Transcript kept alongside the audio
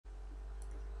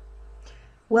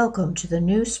Welcome to the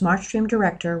new SmartStream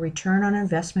Director Return on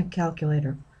Investment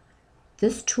Calculator.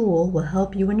 This tool will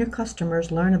help you and your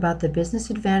customers learn about the business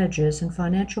advantages and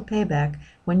financial payback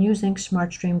when using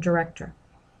SmartStream Director.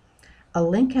 A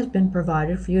link has been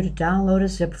provided for you to download a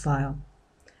zip file.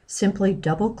 Simply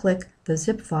double-click the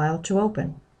zip file to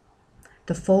open.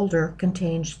 The folder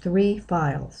contains 3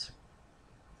 files.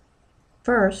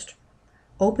 First,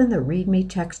 open the README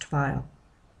text file.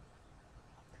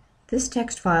 This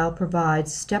text file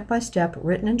provides step-by-step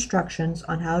written instructions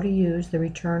on how to use the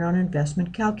Return on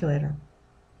Investment Calculator.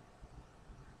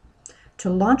 To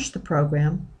launch the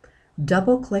program,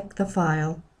 double-click the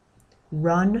file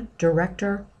Run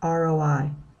Director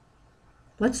ROI.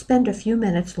 Let's spend a few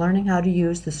minutes learning how to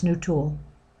use this new tool.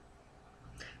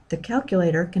 The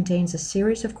calculator contains a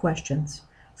series of questions.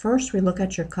 First, we look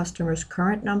at your customer's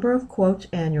current number of quotes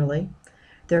annually,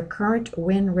 their current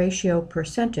win ratio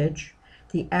percentage,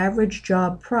 the average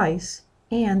job price,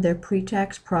 and their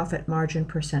pre-tax profit margin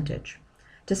percentage.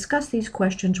 Discuss these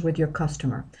questions with your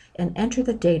customer and enter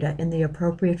the data in the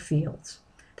appropriate fields.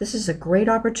 This is a great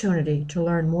opportunity to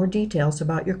learn more details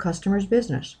about your customer's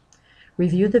business.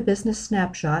 Review the business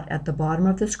snapshot at the bottom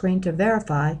of the screen to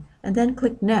verify, and then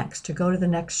click Next to go to the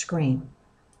next screen.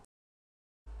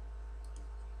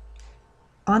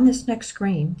 On this next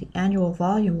screen, the annual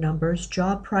volume numbers,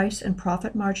 job price, and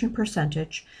profit margin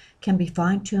percentage can be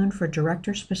fine-tuned for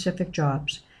director-specific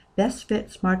jobs. Best fit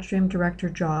SmartStream Director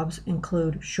jobs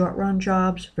include short-run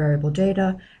jobs, variable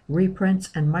data, reprints,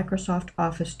 and Microsoft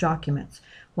Office documents.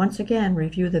 Once again,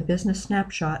 review the business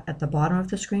snapshot at the bottom of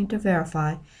the screen to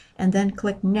verify, and then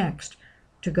click Next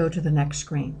to go to the next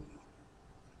screen.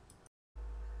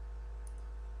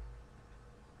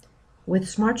 With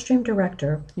SmartStream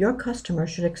Director, your customer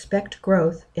should expect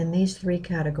growth in these 3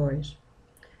 categories: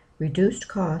 reduced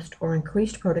cost or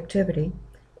increased productivity,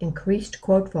 increased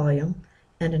quote volume,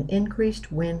 and an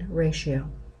increased win ratio.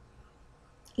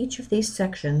 Each of these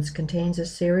sections contains a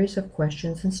series of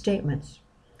questions and statements.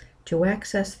 To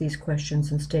access these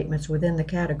questions and statements within the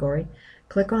category,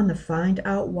 click on the Find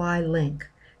Out Why link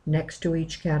next to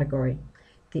each category.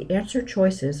 The answer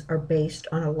choices are based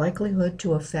on a likelihood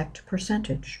to affect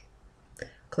percentage.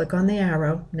 Click on the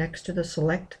arrow next to the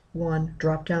Select One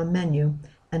drop-down menu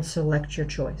and select your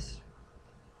choice.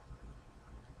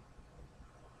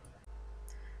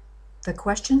 The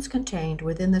questions contained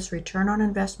within this Return on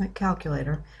Investment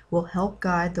Calculator will help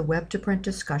guide the web-to-print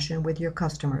discussion with your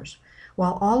customers.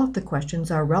 While all of the questions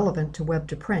are relevant to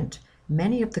web-to-print,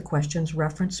 many of the questions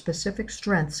reference specific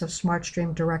strengths of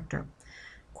SmartStream Director.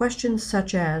 Questions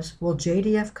such as, will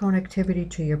JDF connectivity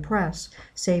to your press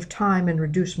save time and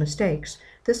reduce mistakes?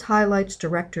 This highlights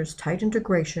Director's tight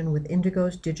integration with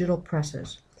Indigo's digital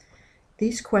presses.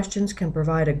 These questions can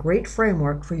provide a great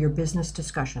framework for your business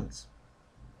discussions.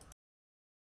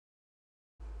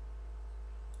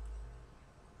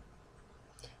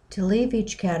 To leave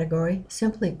each category,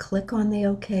 simply click on the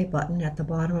OK button at the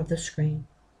bottom of the screen.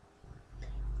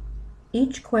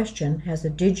 Each question has a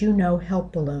Did You Know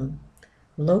help balloon,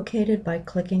 located by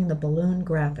clicking the balloon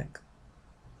graphic.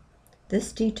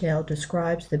 This detail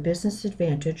describes the business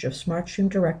advantage of SmartStream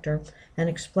Director and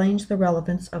explains the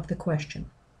relevance of the question.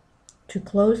 To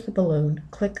close the balloon,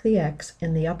 click the X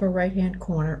in the upper right-hand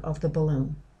corner of the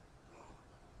balloon.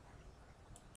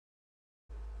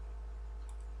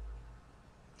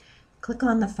 Click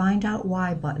on the Find Out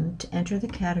Why button to enter the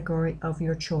category of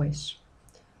your choice.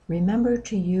 Remember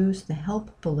to use the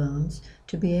help balloons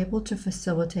to be able to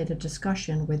facilitate a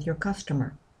discussion with your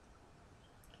customer.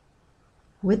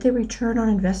 With the Return on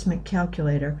Investment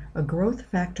Calculator, a growth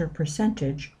factor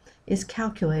percentage is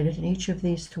calculated in each of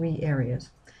these 3 areas.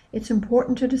 It's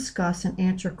important to discuss and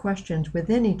answer questions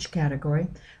within each category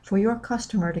for your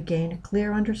customer to gain a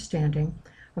clear understanding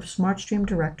of SmartStream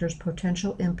Director's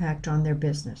potential impact on their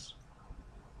business.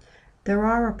 There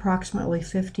are approximately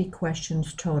 50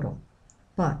 questions total,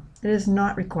 but it is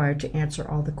not required to answer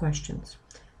all the questions.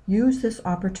 Use this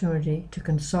opportunity to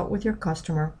consult with your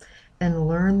customer and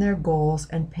learn their goals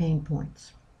and pain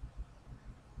points.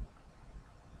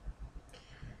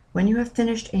 When you have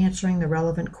finished answering the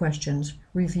relevant questions,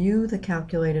 review the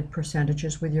calculated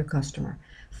percentages with your customer.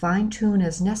 Fine-tune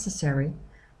as necessary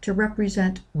to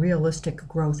represent realistic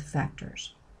growth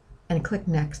factors, and click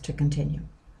Next to continue.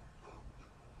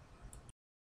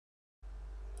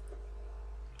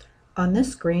 On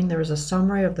this screen, there is a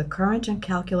summary of the current and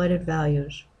calculated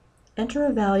values. Enter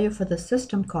a value for the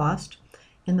system cost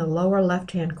in the lower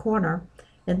left-hand corner,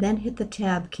 and then hit the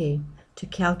Tab key to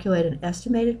calculate an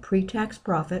estimated pre-tax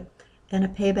profit and a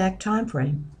payback time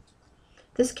frame.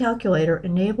 This calculator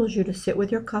enables you to sit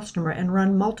with your customer and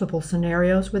run multiple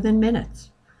scenarios within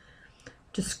minutes.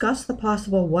 Discuss the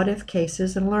possible what-if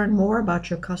cases and learn more about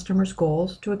your customer's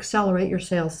goals to accelerate your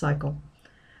sales cycle.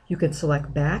 You can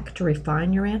select Back to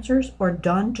refine your answers or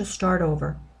Done to start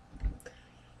over.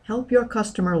 Help your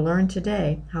customer learn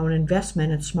today how an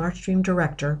investment in SmartStream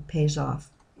Director pays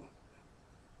off.